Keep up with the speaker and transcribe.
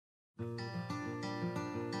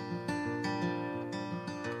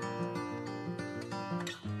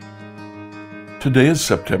Today is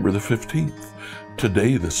September the 15th.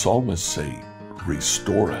 Today the psalmists say,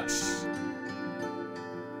 "Restore us."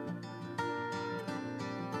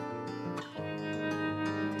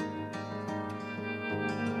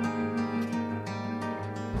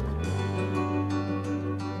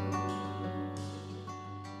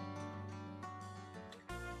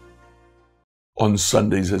 On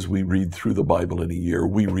Sundays, as we read through the Bible in a year,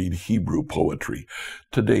 we read Hebrew poetry.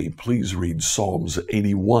 Today, please read Psalms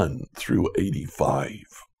 81 through 85.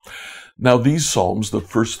 Now, these psalms, the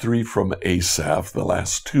first three from Asaph, the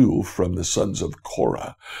last two from the sons of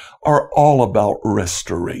Korah, are all about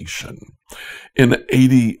restoration. In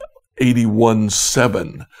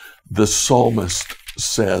 81:7, the psalmist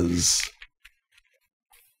says,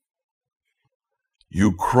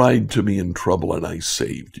 "You cried to me in trouble, and I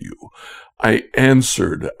saved you. I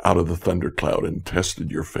answered out of the thundercloud and tested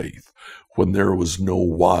your faith when there was no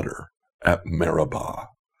water at Meribah."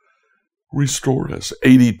 Restore us.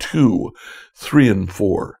 82:3 and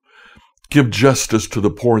 4. "Give justice to the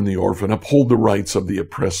poor and the orphan. Uphold the rights of the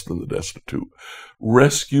oppressed and the destitute.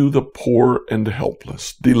 Rescue the poor and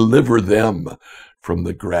helpless. Deliver them from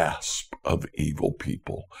the grasp of evil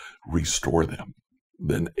people. Restore them."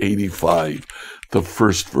 Then 85, the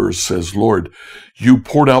first verse says, "Lord, you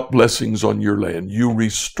poured out blessings on your land. You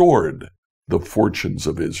restored the fortunes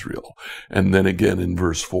of Israel." And then again in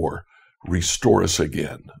verse 4, "Restore us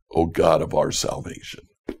again, O God of our salvation."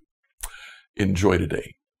 Enjoy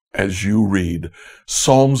today as you read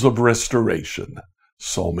Psalms of Restoration,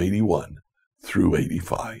 Psalm 81 through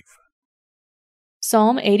 85.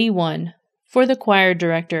 Psalm 81. For the choir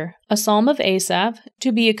director, a psalm of Asaph,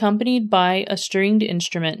 to be accompanied by a stringed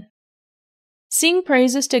instrument. Sing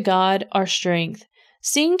praises to God, our strength.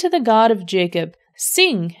 Sing to the God of Jacob.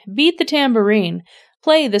 Sing, beat the tambourine.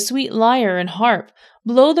 Play the sweet lyre and harp.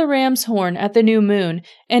 Blow the ram's horn at the new moon,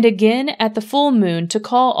 and again at the full moon to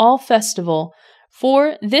call all festival.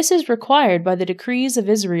 For this is required by the decrees of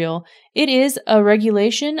Israel. It is a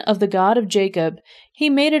regulation of the God of Jacob. He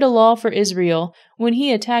made it a law for Israel when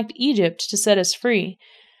he attacked Egypt to set us free.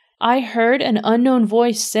 I heard an unknown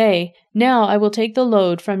voice say, "Now I will take the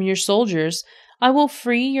load from your soldiers. I will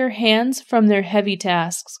free your hands from their heavy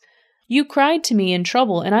tasks." You cried to me in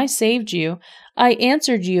trouble, and I saved you. I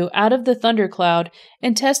answered you out of the thundercloud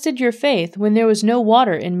and tested your faith when there was no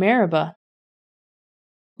water in Meribah.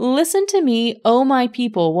 Listen to me, O my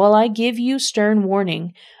people, while I give you stern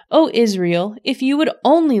warning. O Israel, if you would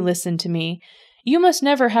only listen to me. You must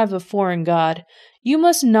never have a foreign god. You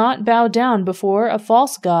must not bow down before a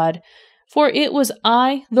false god. For it was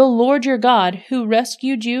I, the Lord your God, who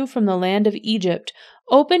rescued you from the land of Egypt.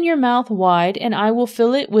 Open your mouth wide, and I will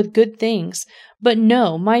fill it with good things. But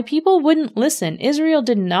no, my people wouldn't listen. Israel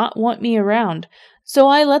did not want me around. So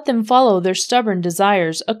I let them follow their stubborn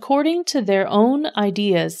desires according to their own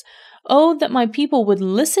ideas. Oh, that my people would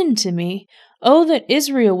listen to me. Oh, that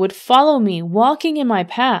Israel would follow me, walking in my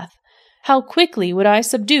path. How quickly would I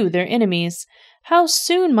subdue their enemies. How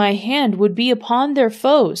soon my hand would be upon their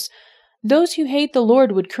foes. Those who hate the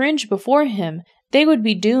Lord would cringe before him. They would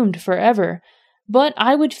be doomed forever. But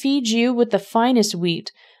I would feed you with the finest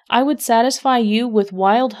wheat. I would satisfy you with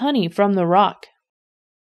wild honey from the rock.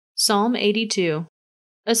 Psalm 82.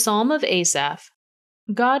 A psalm of Asaph.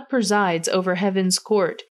 God presides over heaven's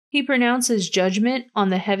court. He pronounces judgment on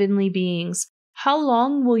the heavenly beings. How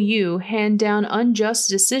long will you hand down unjust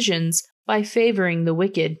decisions by favoring the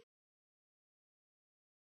wicked?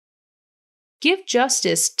 Give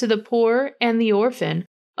justice to the poor and the orphan.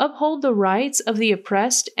 Uphold the rights of the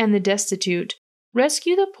oppressed and the destitute.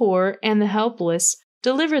 Rescue the poor and the helpless.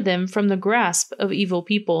 Deliver them from the grasp of evil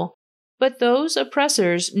people. But those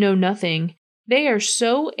oppressors know nothing. They are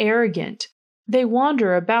so arrogant. They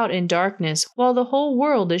wander about in darkness while the whole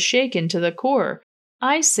world is shaken to the core.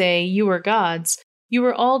 I say you are gods. You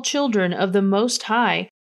are all children of the Most High.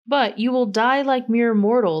 But you will die like mere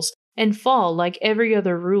mortals and fall like every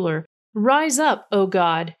other ruler. Rise up, O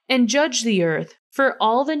God, and judge the earth, for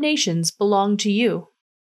all the nations belong to you.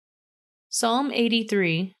 Psalm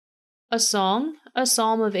 83. A psalm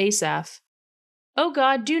of Asaph. O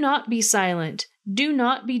God, do not be silent. Do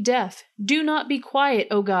not be deaf. Do not be quiet,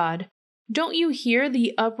 O God. Don't you hear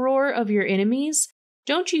the uproar of your enemies?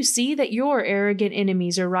 Don't you see that your arrogant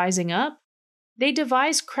enemies are rising up? They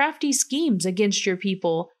devise crafty schemes against your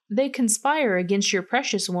people. They conspire against your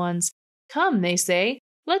precious ones. Come, they say,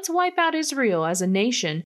 let's wipe out Israel as a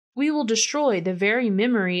nation. We will destroy the very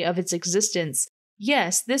memory of its existence.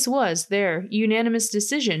 Yes, this was their unanimous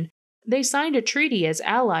decision. They signed a treaty as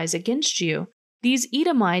allies against you. These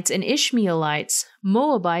Edomites and Ishmaelites,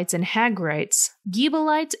 Moabites and Hagrites,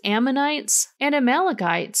 Gebalites, Ammonites, and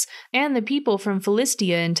Amalekites, and the people from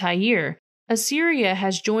Philistia and Tyre. Assyria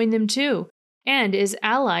has joined them too, and is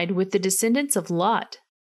allied with the descendants of Lot.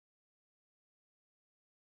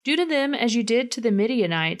 Do to them as you did to the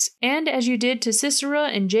Midianites, and as you did to Sisera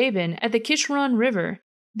and Jabin at the Kishron River.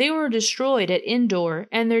 They were destroyed at Endor,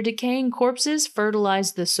 and their decaying corpses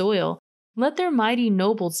fertilized the soil. Let their mighty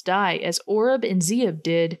nobles die as Oreb and Zeeb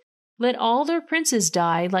did. Let all their princes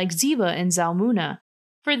die like Zebah and Zalmunna.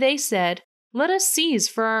 For they said, "Let us seize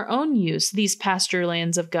for our own use these pasture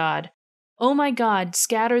lands of God." O my God,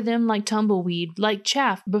 scatter them like tumbleweed, like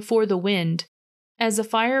chaff before the wind. As a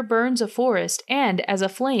fire burns a forest, and as a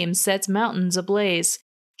flame sets mountains ablaze.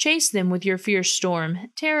 Chase them with your fierce storm,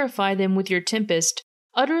 terrify them with your tempest,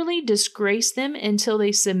 utterly disgrace them until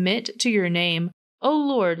they submit to your name. O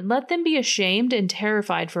Lord, let them be ashamed and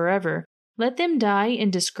terrified forever. Let them die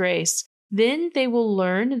in disgrace. Then they will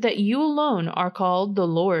learn that you alone are called the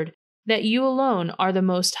Lord, that you alone are the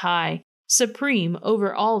Most High, supreme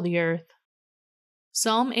over all the earth.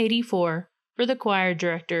 Psalm 84, for the choir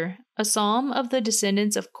director, a psalm of the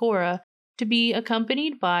descendants of Korah, to be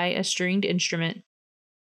accompanied by a stringed instrument.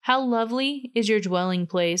 How lovely is your dwelling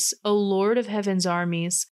place, O Lord of heaven's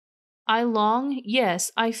armies! I long,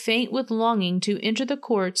 yes, I faint with longing to enter the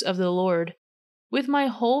courts of the Lord. With my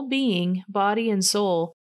whole being, body and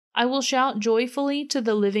soul, I will shout joyfully to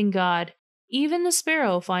the living God. Even the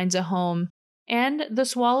sparrow finds a home, and the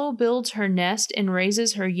swallow builds her nest and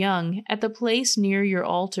raises her young at the place near your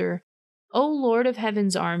altar. O Lord of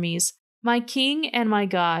heaven's armies, my King and my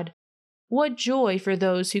God, what joy for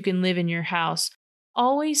those who can live in your house,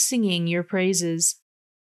 always singing your praises.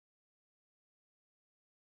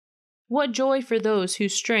 What joy for those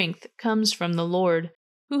whose strength comes from the Lord,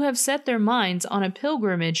 who have set their minds on a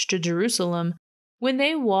pilgrimage to Jerusalem. When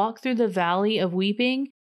they walk through the valley of weeping,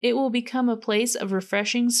 it will become a place of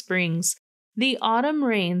refreshing springs. The autumn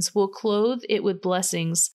rains will clothe it with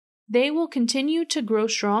blessings. They will continue to grow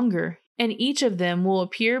stronger, and each of them will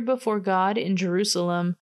appear before God in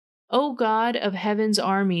Jerusalem. O God of heaven's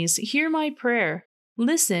armies, hear my prayer.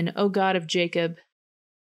 Listen, O God of Jacob.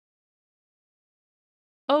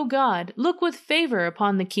 O God, look with favor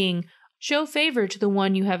upon the king. Show favor to the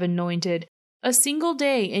one you have anointed. A single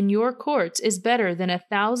day in your courts is better than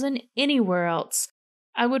 1,000 anywhere else.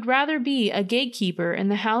 I would rather be a gatekeeper in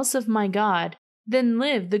the house of my God than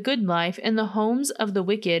live the good life in the homes of the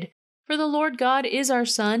wicked. For the Lord God is our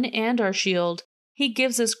sun and our shield. He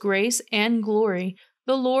gives us grace and glory.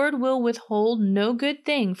 The Lord will withhold no good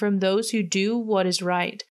thing from those who do what is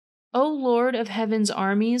right. O Lord of heaven's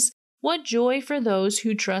armies, what joy for those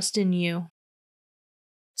who trust in you.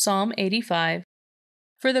 Psalm 85.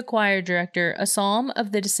 For the choir director, a psalm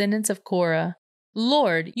of the descendants of Korah.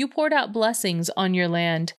 Lord, you poured out blessings on your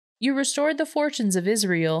land. You restored the fortunes of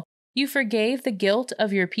Israel. You forgave the guilt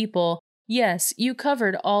of your people. Yes, you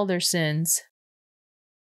covered all their sins.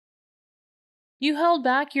 You held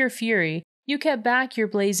back your fury. You kept back your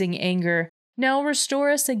blazing anger. Now restore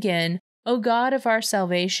us again, O God of our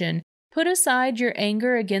salvation. Put aside your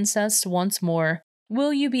anger against us once more.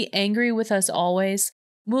 Will you be angry with us always?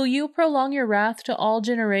 Will you prolong your wrath to all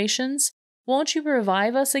generations? Won't you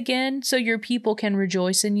revive us again so your people can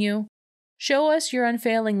rejoice in you? Show us your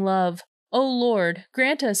unfailing love. O Lord,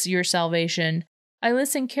 grant us your salvation. I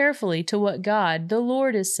listen carefully to what God, the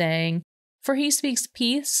Lord, is saying, for he speaks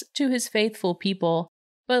peace to his faithful people.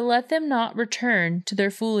 But let them not return to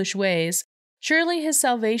their foolish ways. Surely his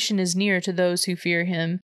salvation is near to those who fear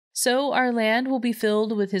him. So our land will be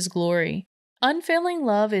filled with his glory. Unfailing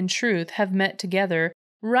love and truth have met together.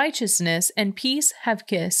 Righteousness and peace have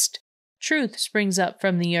kissed. Truth springs up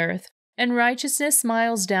from the earth, and righteousness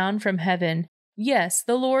smiles down from heaven. Yes,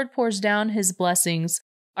 the Lord pours down his blessings.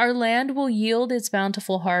 Our land will yield its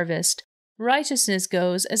bountiful harvest. Righteousness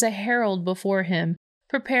goes as a herald before him,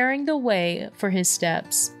 preparing the way for his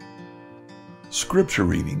steps. Scripture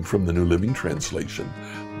reading from the New Living Translation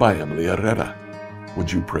by Emily Herrera.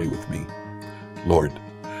 Would you pray with me? Lord,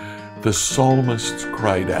 the psalmists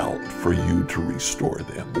cried out for you to restore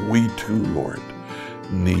them. We too, Lord,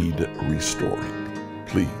 need restoring.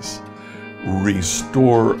 Please,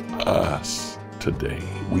 restore us today.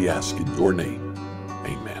 We ask in your name.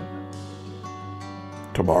 Amen.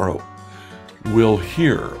 Tomorrow, we'll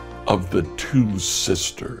hear of the two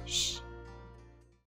sisters.